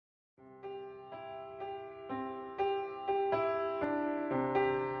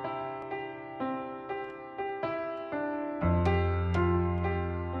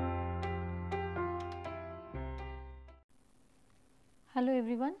Hello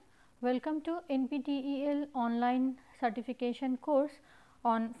everyone, welcome to NPTEL online certification course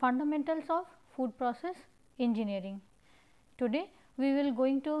on fundamentals of food process engineering. Today we will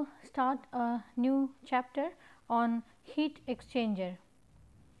going to start a new chapter on heat exchanger.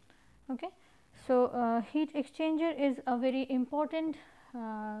 Okay. So, heat exchanger is a very important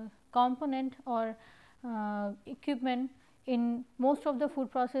component or equipment in most of the food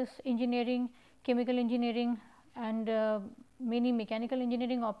process engineering, chemical engineering and many mechanical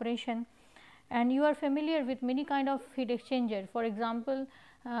engineering operation, and you are familiar with many kind of heat exchanger. For example,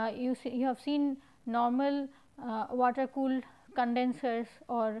 you have seen normal water cooled condensers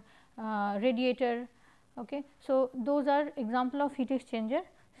or radiator. Okay. So, those are example of heat exchanger.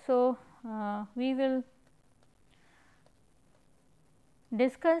 So, we will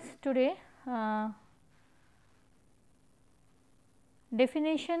discuss today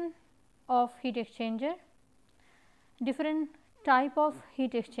definition of heat exchanger, different type of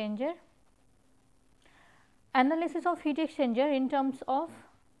heat exchanger, analysis of heat exchanger in terms of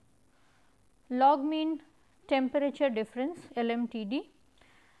log mean temperature difference LMTD.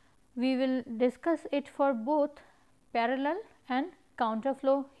 We will discuss it for both parallel and counter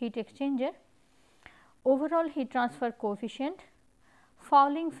flow heat exchanger, overall heat transfer coefficient,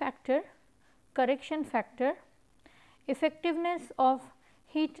 fouling factor, correction factor, effectiveness of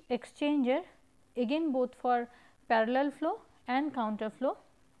heat exchanger, again both for parallel flow and counter flow.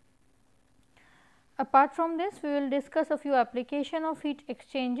 Apart from this, we will discuss a few application of heat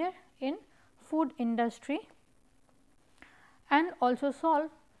exchanger in food industry and also solve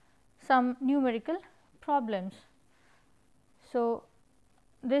some numerical problems. So,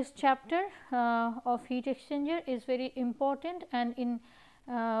 this chapter of heat exchanger is very important, and in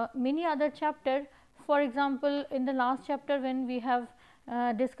many other chapter, for example, in the last chapter when we have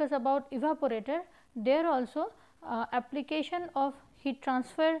discussed about evaporator, there also application of heat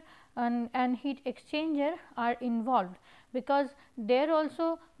transfer and heat exchanger are involved, because there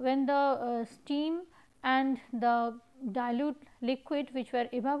also when the steam and the dilute liquid which were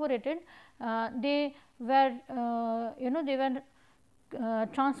evaporated, they were they were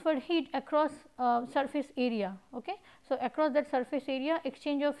transferred heat across surface area. Okay. So, across that surface area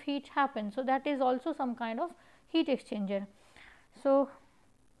exchange of heat happens. So, that is also some kind of heat exchanger. So,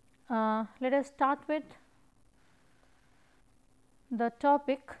 let us start with the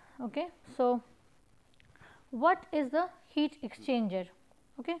topic. Okay. So, what is the heat exchanger?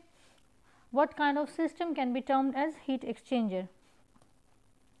 Okay. What kind of system can be termed as heat exchanger?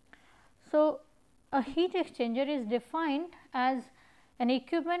 So, a heat exchanger is defined as an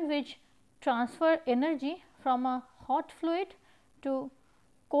equipment which transfer energy from a hot fluid to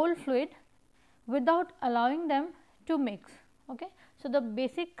cold fluid without allowing them to mix. Okay. So, the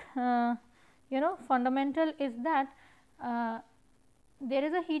basic fundamental is that there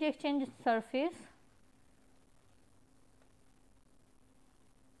is a heat exchange surface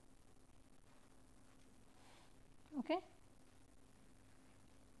okay.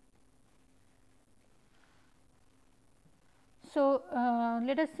 So,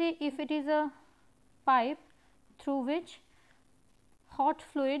 let us say if it is a pipe through which hot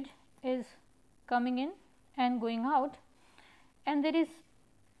fluid is coming in and going out, and there is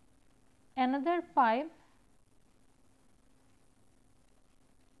another pipe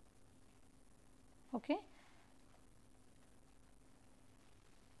okay,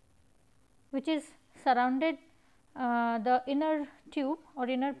 which is surrounded the inner tube or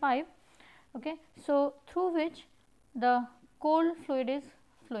inner pipe. Okay. So, through which the cold fluid is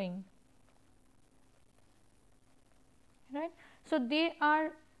flowing, right. So, they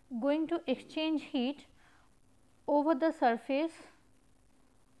are going to exchange heat over the surface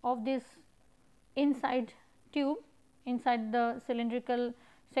of this inside tube, inside the cylindrical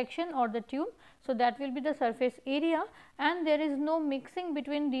section or the tube. So, that will be the surface area, and there is no mixing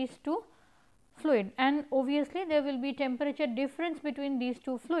between these two fluid, and obviously there will be temperature difference between these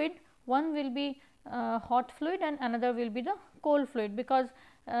two fluid. One will be hot fluid and another will be the cold fluid, because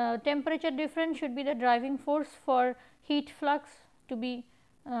temperature difference should be the driving force for heat flux to be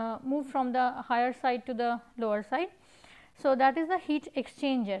moved from the higher side to the lower side. So, that is the heat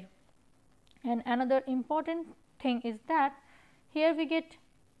exchanger. And another important thing is that here we get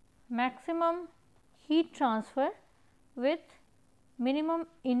maximum heat transfer with minimum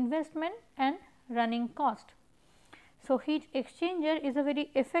investment and running cost. So, heat exchanger is a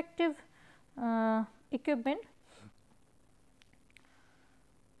very effective equipment.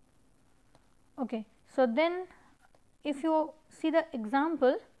 Okay. So, then if you see the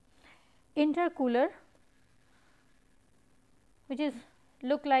example intercooler, which is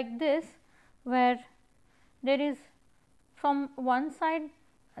look like this, where there is from one side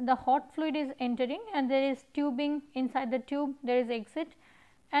the hot fluid is entering and there is tubing, inside the tube there is exit,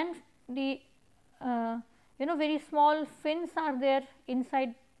 and the very small fins are there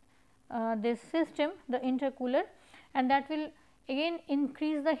inside this system, the intercooler, and that will again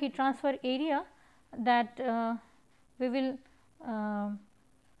increase the heat transfer area that we will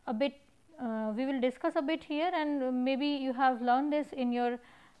we will discuss a bit here, and maybe you have learned this in your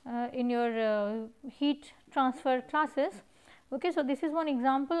heat transfer classes. Okay, so, this is one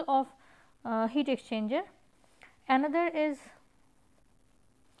example of heat exchanger. Another is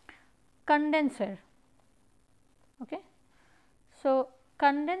condenser. Okay. So,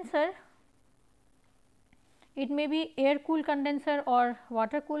 condenser, it may be air cooled condenser or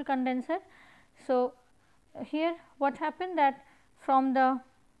water cooled condenser. So, here what happened that from the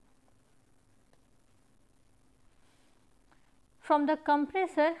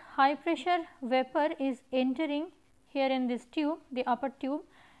compressor, high pressure vapor is entering here in this tube, the upper tube,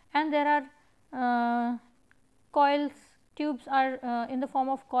 and there are coils, tubes are in the form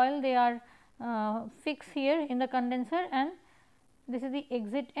of coil, they are fixed here in the condenser, and this is the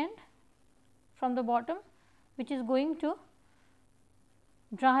exit end from the bottom, which is going to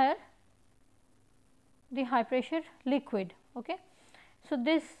dryer the high pressure liquid. Okay. So,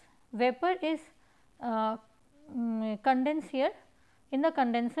 this vapor is condensed here in the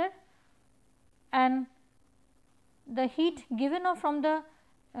condenser, and the heat given off from the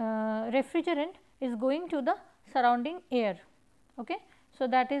refrigerant is going to the surrounding air. Okay. So,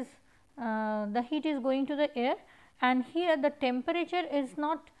 that is the heat is going to the air, and here the temperature is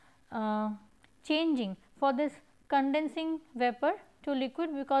not changing for this condensing vapor to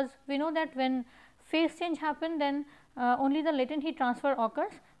liquid, because we know that when phase change happen, then only the latent heat transfer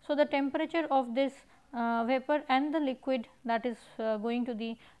occurs. So, the temperature of this vapor and the liquid that is going to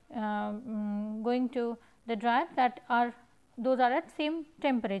the dryer, that are those are at same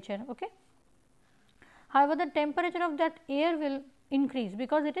temperature. Okay. However, the temperature of that air will increase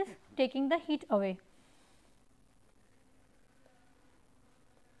because it is taking the heat away.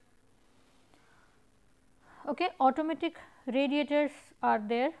 Okay, automatic radiators are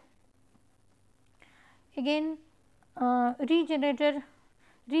there. Again, regenerator.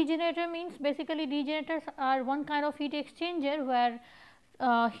 Regenerator means basically regenerators are one kind of heat exchanger where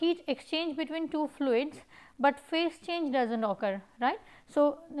heat exchange between two fluids, but phase change does not occur, right.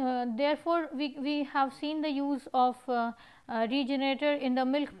 So, therefore, we have seen the use of regenerator in the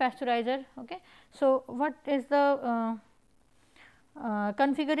milk pasteurizer. Okay. So, what is the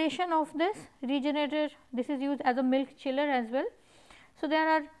configuration of this regenerator? This is used as a milk chiller as well. So,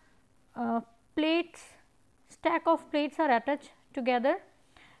 there are plates, stack of plates are attached together,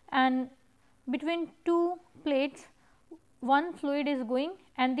 and between two plates one fluid is going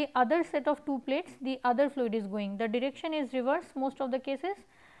and the other set of two plates the other fluid is going. The direction is reverse most of the cases,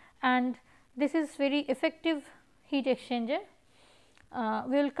 and this is very effective heat exchanger.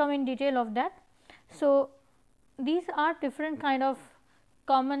 We will come in detail of that. So, these are different kind of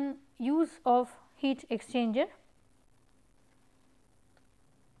common use of heat exchanger.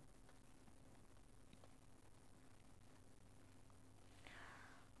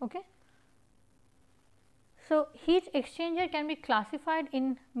 Okay. So, heat exchanger can be classified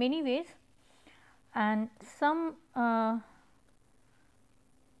in many ways, and some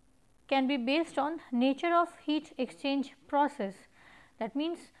can be based on nature of heat exchange process. That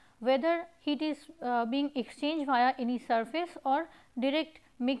means, whether heat is being exchanged via any surface or direct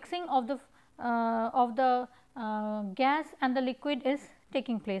mixing of the gas and the liquid is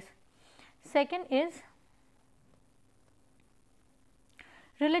taking place. Second is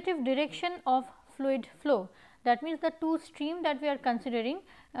relative direction of fluid flow. That means, the two stream that we are considering,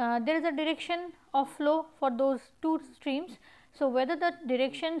 there is a direction of flow for those two streams. So, whether the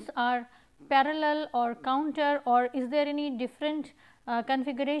directions are parallel or counter, or is there any different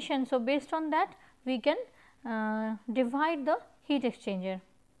configuration. So, based on that we can divide the heat exchanger.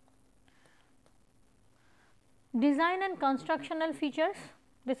 Design and constructional features,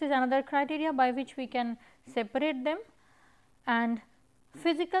 this is another criteria by which we can separate them. And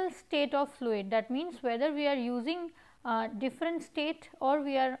physical state of fluid, that means, whether we are using different state or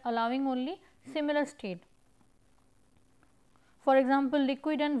we are allowing only similar state. For example,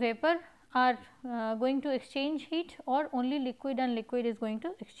 liquid and vapor are going to exchange heat, or only liquid and liquid is going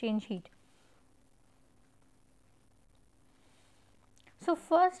to exchange heat. So,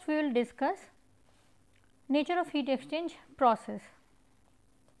 first we will discuss nature of heat exchange process.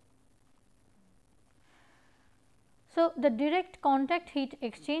 So, the direct contact heat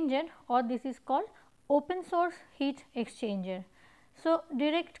exchanger, or this is called open source heat exchanger. So,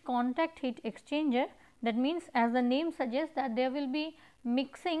 direct contact heat exchanger, That means, as the name suggests, that there will be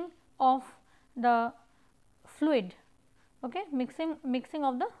mixing of the fluid, okay, mixing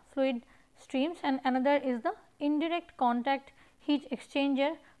of the fluid streams, and another is the indirect contact heat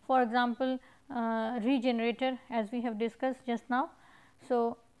exchanger, for example, regenerator, as we have discussed just now.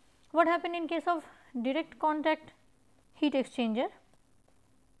 So, what happened in case of direct contact heat exchanger?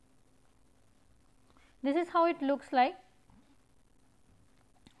 This is how it looks like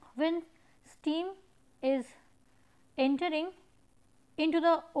when steam is entering into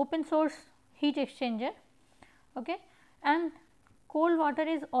the open source heat exchanger, okay, and cold water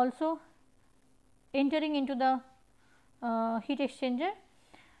is also entering into the heat exchanger.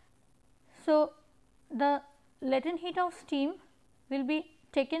 So, the latent heat of steam will be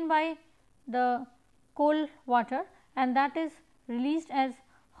taken by the cold water and that is released as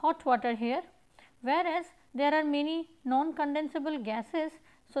hot water here, whereas there are many non condensable gases.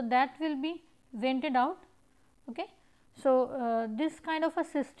 So, that will be vented out. Okay. So, this kind of a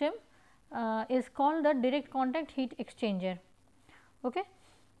system is called the direct contact heat exchanger. Okay.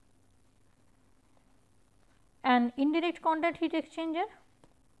 And indirect contact heat exchanger,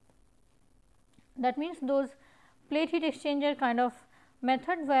 that means those plate heat exchanger kind of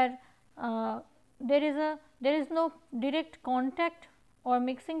method where there is no direct contact or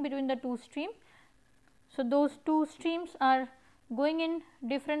mixing between the two streams. So, those two streams are going in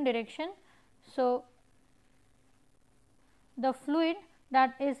different direction. So, the fluid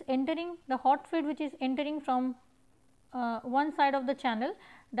that is entering, the hot fluid which is entering from one side of the channel,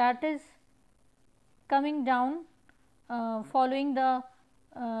 that is coming down following the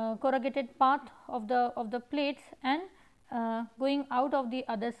corrugated path of the plates and going out of the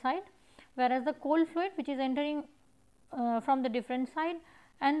other side, whereas the cold fluid which is entering from the different side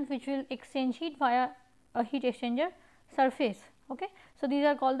and which will exchange heat via a heat exchanger surface. Okay. So, these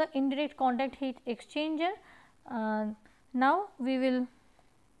are called the indirect contact heat exchanger. Now, we will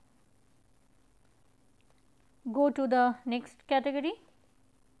go to the next category,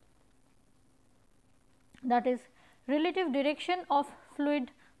 that is relative direction of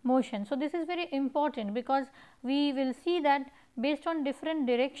fluid motion. So, this is very important because we will see that based on different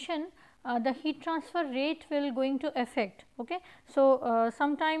direction the heat transfer rate will going to affect. Okay. So,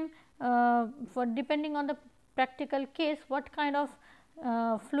 sometime for depending on the practical case what kind of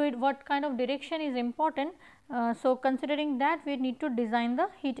fluid, what kind of direction is important. So, considering that we need to design the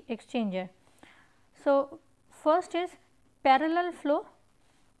heat exchanger. So, first is parallel flow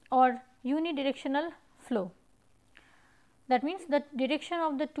or unidirectional flow. That means, the direction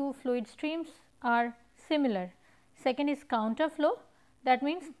of the two fluid streams are similar. Second is counter flow, that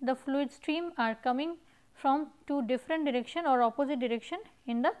means, the fluid stream are coming from two different direction or opposite direction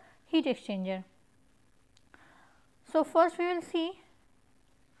in the heat exchanger. So, first we will see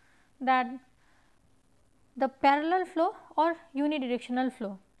that the parallel flow or unidirectional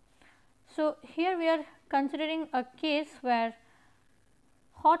flow. So, here we are considering a case where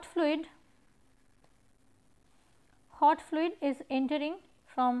hot fluid is entering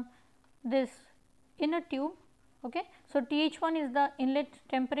from this inner tube. Okay. So, TH1 is the inlet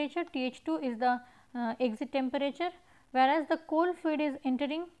temperature, TH2 is the exit temperature, whereas the cold fluid is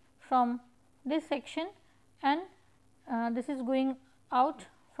entering from this section and this is going out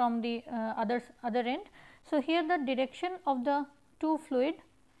from the other end. So, here the direction of the two fluid,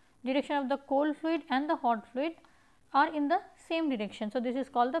 direction of the cold fluid and the hot fluid are in the same direction. So, this is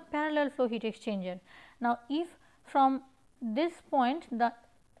called the parallel flow heat exchanger. Now, if from this point, the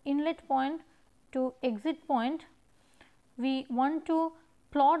inlet point to exit point, we want to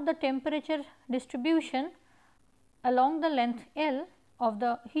plot the temperature distribution along the length L of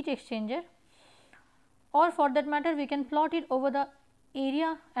the heat exchanger, or for that matter we can plot it over the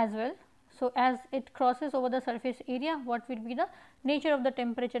area as well. So, as it crosses over the surface area, what will be the nature of the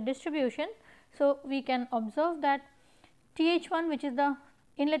temperature distribution. So, we can observe that TH1, which is the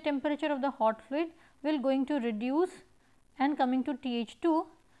inlet temperature of the hot fluid, will going to reduce and coming to TH2,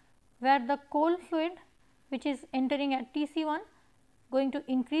 where the cold fluid which is entering at TC1 going to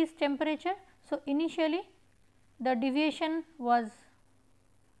increase temperature. So, initially the deviation was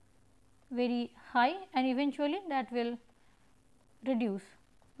very high and eventually that will reduce.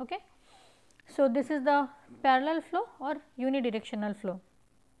 Okay. So, this is the parallel flow or unidirectional flow.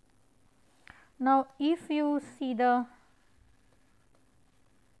 Now, if you see the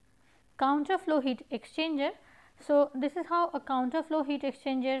counter flow heat exchanger. So, this is how a counter flow heat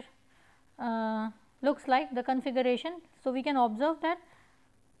exchanger looks like, the configuration. So, we can observe that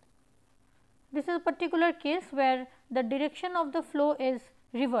this is a particular case where the direction of the flow is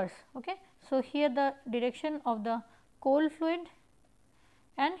reverse. Okay. So, here the direction of the cold fluid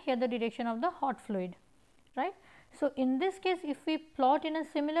and here the direction of the hot fluid. right. So, in this case if we plot in a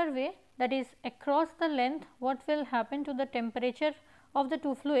similar way, that is across the length what will happen to the temperature of the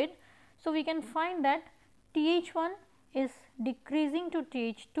two fluid. So, we can find that TH1 is decreasing to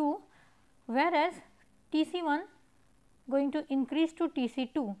TH2, whereas TC1 going to increase to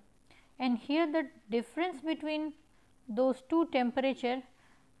TC2, and here the difference between those two temperature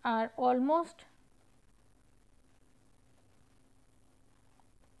are almost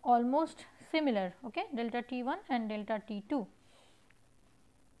similar, okay, delta T1 and delta T2,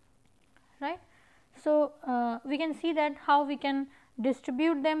 right. So, we can see that how we can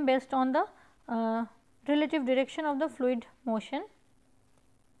distribute them based on the relative direction of the fluid motion.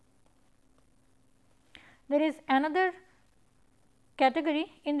 There is another category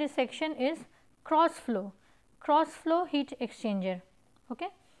in this section is cross flow heat exchanger. Okay.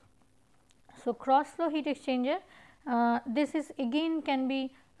 So, cross flow heat exchanger, this is again can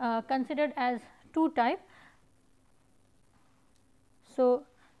be considered as two type. So,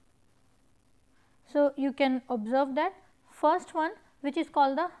 you can observe that first one which is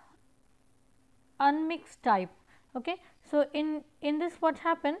called the unmixed type. Okay. So, in this what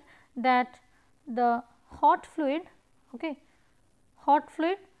happened, that the hot fluid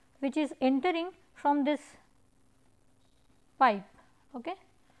which is entering from this pipe, okay,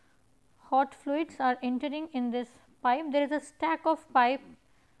 hot fluids are entering in this pipe, there is a stack of pipe,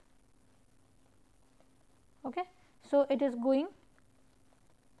 okay. So, it is going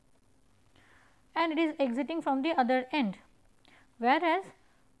and it is exiting from the other end, whereas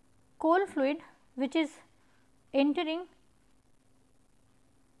cold fluid which is entering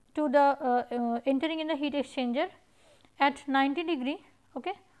to the entering in the heat exchanger at 90 degree,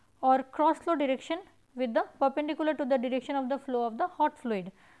 okay, or cross flow direction with the perpendicular to the direction of the flow of the hot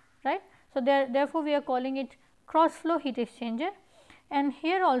fluid, right. So, therefore, we are calling it cross flow heat exchanger, and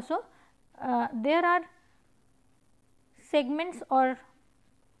here also there are segments or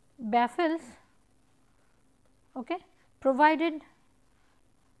baffles, okay, provided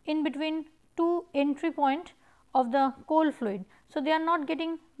in between two entry point of the cold fluid. So, they are not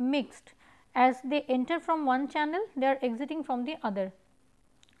getting mixed, as they enter from one channel they are exiting from the other.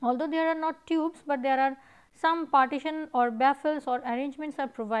 Although there are not tubes, but there are some partition or baffles or arrangements are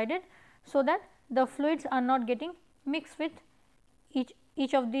provided, so that the fluids are not getting mixed with each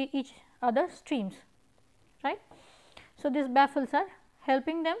other streams, right. So, these baffles are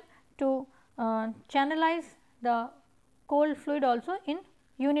helping them to channelize the cold fluid also in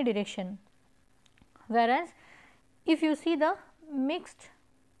unidirection, whereas if you see the mixed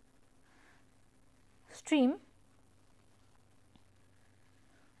stream,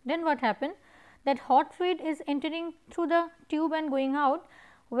 then what happened, that hot fluid is entering through the tube and going out,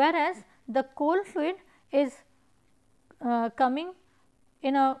 whereas the cold fluid is coming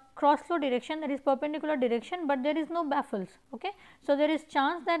in a cross flow direction, that is perpendicular direction, but there is no baffles. Okay. So, there is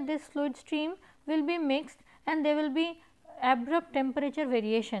chance that this fluid stream will be mixed and there will be abrupt temperature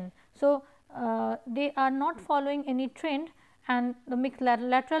variation. So, they are not following any trend, and the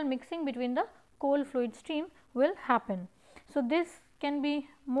lateral mixing between the cold fluid stream will happen. So, this can be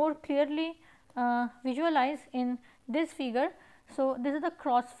more clearly visualized in this figure. So, this is the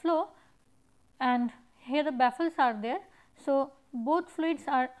cross flow and here the baffles are there. So, both fluids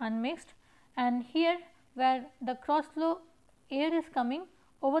are unmixed, and here where the cross flow air is coming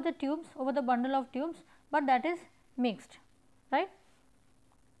over the tubes, over the bundle of tubes, but that is mixed, right.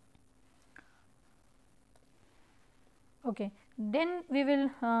 Okay. Then we will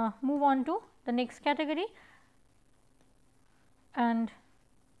move on to the next category and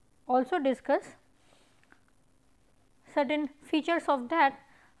also discuss certain features of that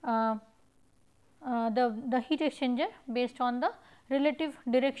the heat exchanger based on the relative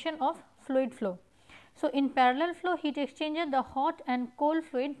direction of fluid flow. So, in parallel flow heat exchanger, the hot and cold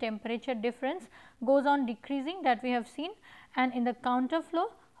fluid temperature difference goes on decreasing, that we have seen, and in the counter flow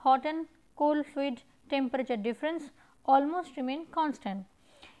hot and cold fluid temperature difference almost remain constant.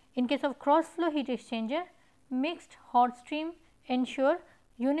 In case of cross flow heat exchanger, mixed hot stream ensure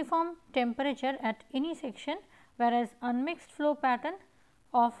uniform temperature at any section, whereas unmixed flow pattern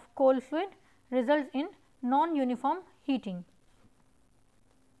of cold fluid results in non-uniform heating.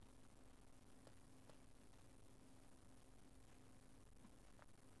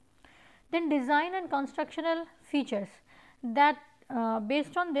 Then design and constructional features, that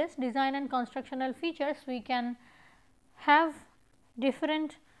based on this design and constructional features we can have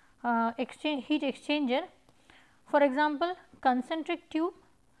different heat exchanger. For example, concentric tube,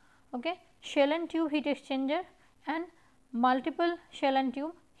 okay, shell and tube heat exchanger and multiple shell and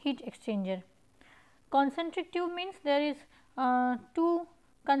tube heat exchanger. Concentric tube means there is two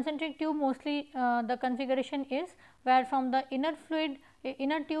concentric tube mostly the configuration is where from the inner fluid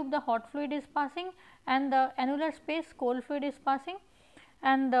inner tube the hot fluid is passing and the annular space cold fluid is passing,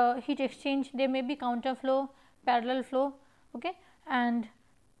 and the heat exchange they may be counter flow, parallel flow. Okay. And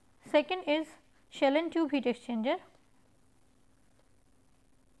second is shell and tube heat exchanger.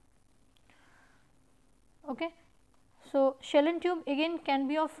 Okay. So, shell and tube again can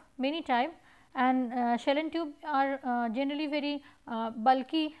be of many type, and shell and tube are generally very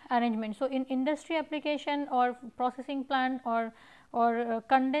bulky arrangement. So, in industry application or processing plant or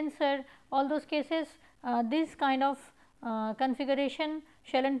condenser, all those cases this kind of configuration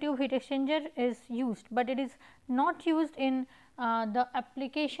shell and tube heat exchanger is used, but it is not used in the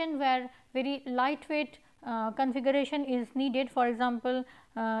application where very lightweight configuration is needed. For example,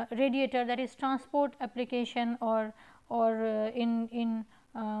 radiator, that is transport application, or in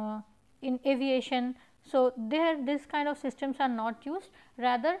aviation. So, there this kind of systems are not used,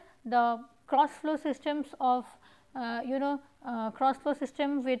 rather the cross flow systems of cross flow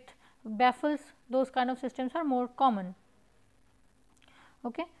system with baffles, those kind of systems are more common.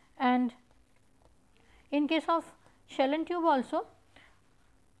 Okay. And in case of shell and tube also,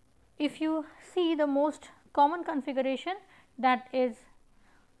 if you see the most common configuration, that is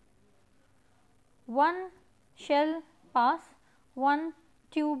one shell pass, one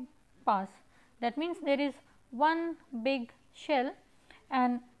tube pass. That means, there is one big shell,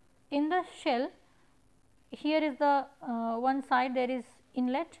 and in the shell here is the one side there is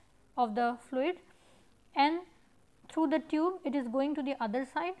inlet of the fluid, and through the tube it is going to the other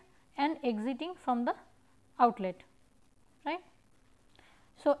side and exiting from the outlet, right.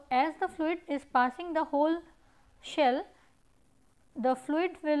 So, as the fluid is passing the whole shell, the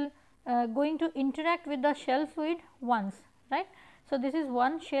fluid will going to interact with the shell fluid once, right. So, this is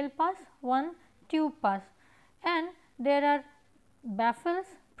one shell pass, one tube pass, and there are baffles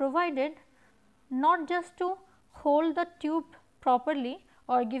provided not just to hold the tube properly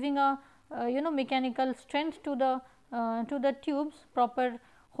or giving a mechanical strength to the tubes, proper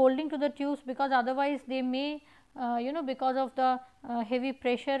holding to the tubes, because otherwise they may because of the heavy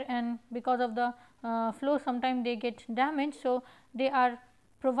pressure and because of the flow sometimes they get damaged. So, they are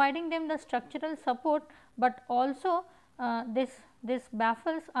providing them the structural support, but also this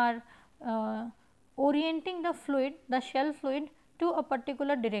baffles are orienting the fluid, the shell fluid to a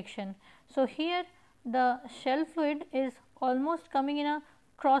particular direction. So, here the shell fluid is almost coming in a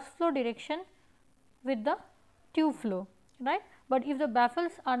cross flow direction with the tube flow, right. But if the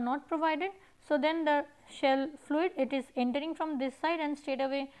baffles are not provided, so then the shell fluid, it is entering from this side and straight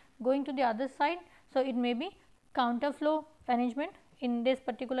away going to the other side. So, it may be counter flow arrangement in this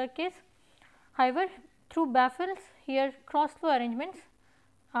particular case. However, through baffles here cross flow arrangements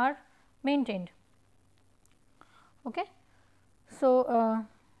are maintained. Okay. So,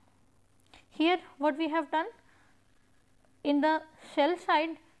 here what we have done, in the shell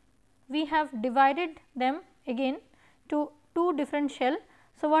side we have divided them again to two different shell.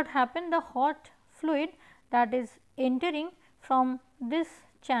 So, what happened, the hot fluid that is entering from this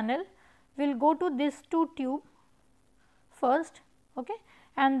channel will go to this two tube first, okay,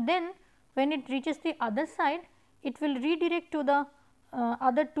 and then when it reaches the other side it will redirect to the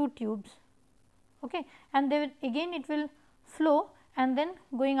other two tubes, okay, and then again it will flow and then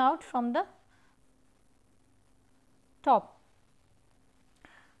going out from the top.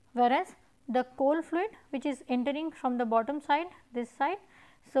 Whereas, the cold fluid which is entering from the bottom side, this side.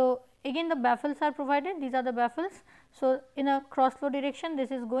 So, again the baffles are provided, these are the baffles. So, in a cross flow direction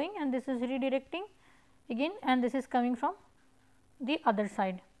this is going and this is redirecting again, and this is coming from the other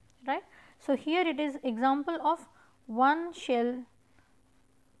side, right. So, here it is example of one shell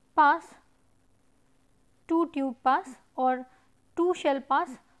pass, two tube pass, or two shell pass,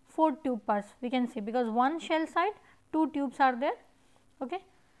 four tube pass, we can see, because one shell side two tubes are there, okay,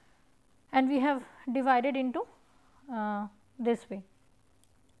 and we have divided into this way.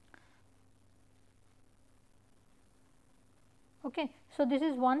 Okay. So, this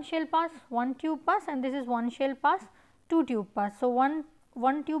is one shell pass, one tube pass, and this is one shell pass, two tube pass. So,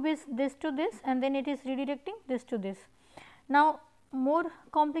 one tube is this to this, and then it is redirecting this to this. Now, more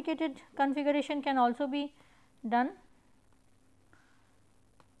complicated configuration can also be done.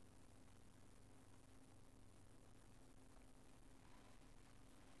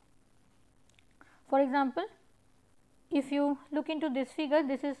 For example, if you look into this figure,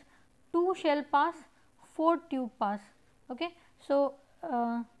 this is two shell pass, four tube pass. Okay. So,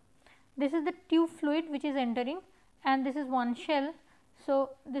 this is the tube fluid which is entering, and this is one shell.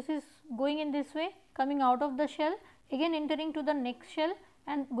 So, this is going in this way, coming out of the shell, again entering to the next shell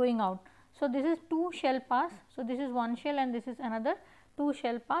and going out. So, this is two shell pass. So, this is one shell and this is another. 2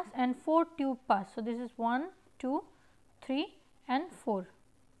 shell pass and 4 tube pass. So, this is 1, 2, 3 and 4.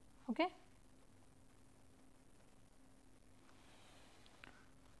 Okay.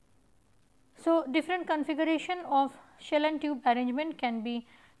 So, different configuration of shell and tube arrangement can be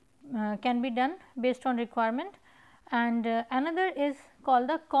done based on requirement, and another is called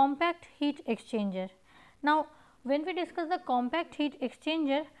the compact heat exchanger. Now, when we discuss the compact heat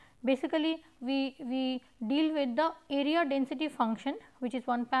exchanger, basically we deal with the area density function, which is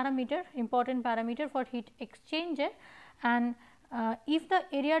one parameter, important parameter for heat exchanger, and if the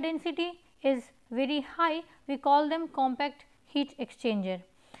area density is very high, we call them compact heat exchanger.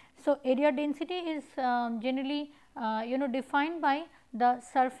 So, area density is generally defined by the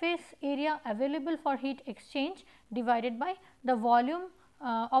surface area available for heat exchange divided by the volume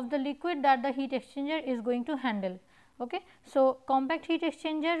of the liquid that the heat exchanger is going to handle. Okay. So, compact heat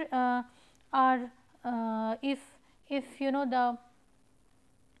exchanger are if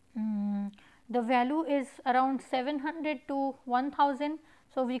the value is around 700 to 1000.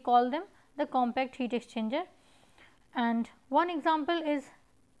 So, we call them the compact heat exchanger, and one example is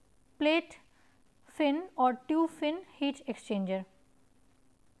plate fin or tube fin heat exchanger.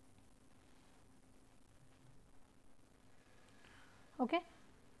 Okay.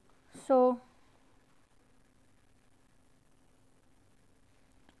 So,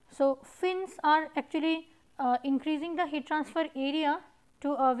 fins are actually increasing the heat transfer area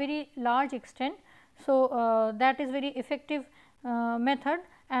to a very large extent. So, that is very effective method,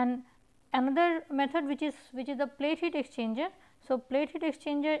 and another method which is the plate heat exchanger. So, plate heat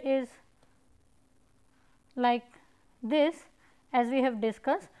exchanger is like this, as we have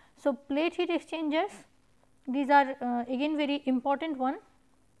discussed. So, plate heat exchangers, these are again very important one.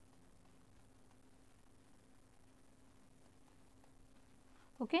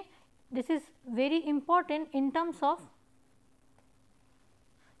 Okay. This is very important in terms of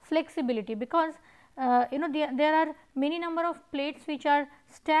flexibility, because there are many number of plates which are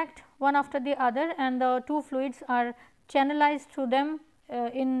stacked one after the other, and the two fluids are channelized through them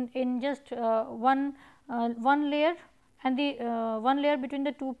in just one layer, and the one layer between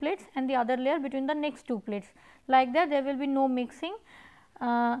the two plates and the other layer between the next two plates. Like that, there will be no mixing.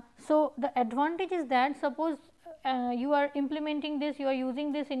 So, the advantage is that suppose you are implementing this, you are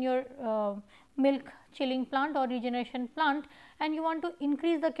using this in your milk chilling plant or regeneration plant, and you want to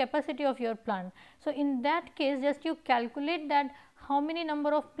increase the capacity of your plant. So, in that case, just you calculate that how many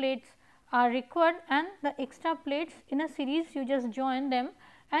number of plates are required, and the extra plates in a series you just join them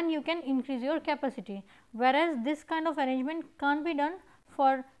and you can increase your capacity, whereas this kind of arrangement can't be done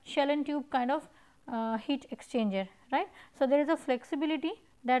for shell and tube kind of heat exchanger, right. So, there is a flexibility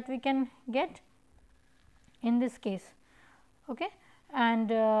that we can get in this case. Okay. And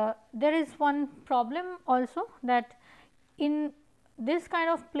there is one problem also, that in this kind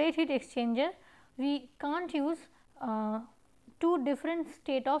of plate heat exchanger we can't use two different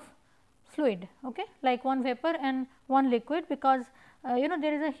state of fluid, okay, like one vapor and one liquid, because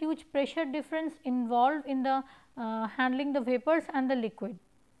there is a huge pressure difference involved in the handling the vapors and the liquid,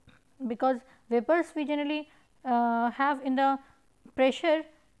 because vapors we generally have in the pressure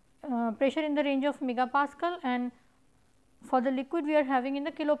in the range of megapascal, and for the liquid we are having in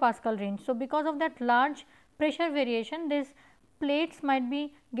the kilopascal range. So, because of that large pressure variation, these plates might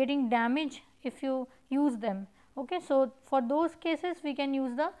be getting damaged if you use them. Okay. So, for those cases we can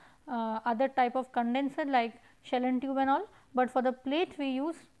use the other type of condenser like shell and tube and all, but for the plate we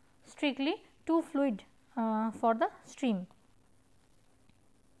use strictly two fluid for the stream.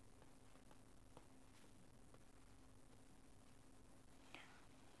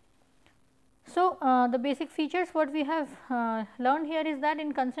 So, the basic features what we have learned here is that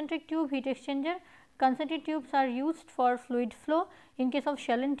in concentric tube heat exchanger, concentric tubes are used for fluid flow. In case of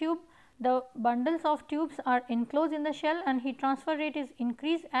shell and tube, the bundles of tubes are enclosed in the shell and heat transfer rate is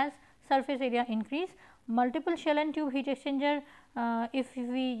increased as surface area increase. Multiple shell and tube heat exchanger if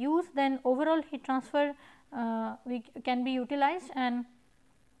we use, then overall heat transfer can be utilized and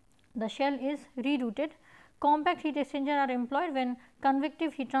the shell is rerouted. Compact heat exchanger are employed when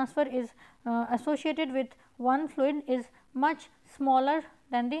convective heat transfer is associated with one fluid is much smaller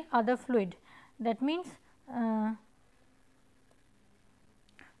than the other fluid. That means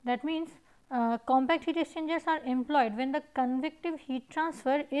compact heat exchangers are employed when the convective heat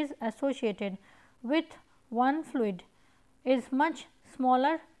transfer is associated with one fluid is much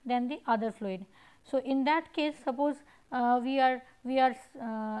smaller than the other fluid. So, in that case, suppose we are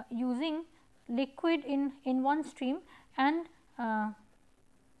using liquid in one stream and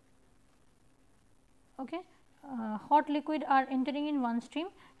hot liquid are entering in one stream,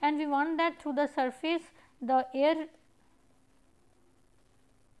 and we want that through the surface the air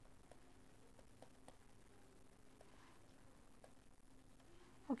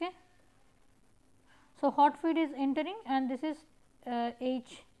Okay. So, hot fluid is entering and this is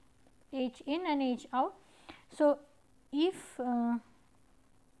H in and H out. So, if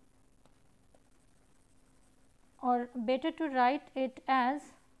or better to write it as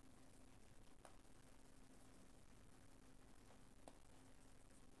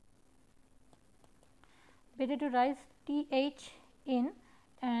T H in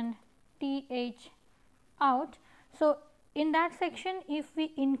and T H out. So, in that section if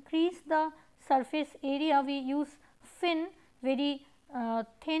we increase the surface area, we use fin, very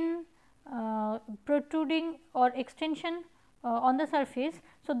thin protruding or extension on the surface.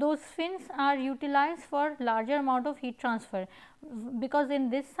 So, those fins are utilized for larger amount of heat transfer, because in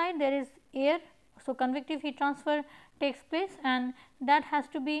this side there is air. So, convective heat transfer takes place and that has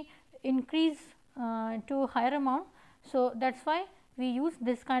to be increased to higher amount. So, that is why we use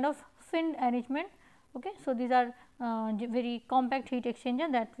this kind of fin arrangement. Okay. So, these are very compact heat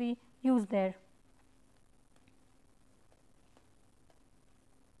exchanger that we use there.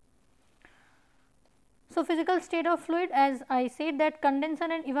 So, physical state of fluid, as I said that condenser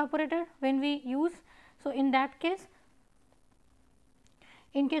and evaporator when we use. So, in that case,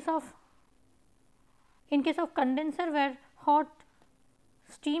 in case of condenser where hot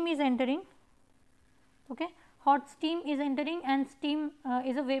steam is entering, okay, hot steam is entering and steam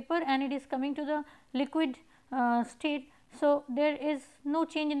is a vapor and it is coming to the liquid state. So, there is no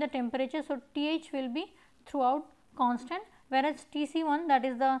change in the temperature. So, TH will be throughout constant, whereas TC1, that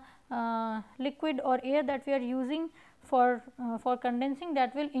is the liquid or air that we are using for condensing,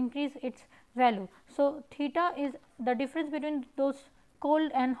 that will increase its value. So, theta is the difference between those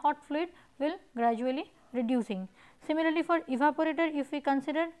cold and hot fluid will gradually reducing. Similarly, for evaporator if we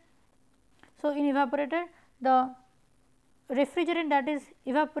consider, so in evaporator the refrigerant that is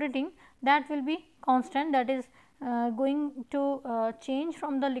evaporating, that will be constant, that is going to change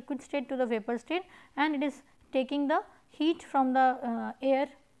from the liquid state to the vapor state, and it is taking the heat from the air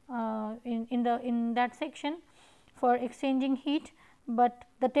in that section for exchanging heat, but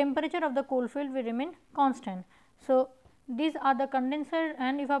the temperature of the cold fluid will remain constant. So, these are the condenser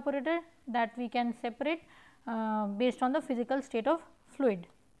and evaporator that we can separate based on the physical state of fluid.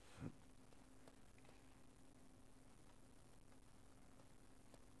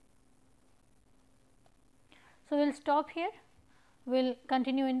 So, we will stop here, we will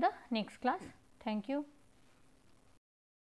continue in the next class. Thank you.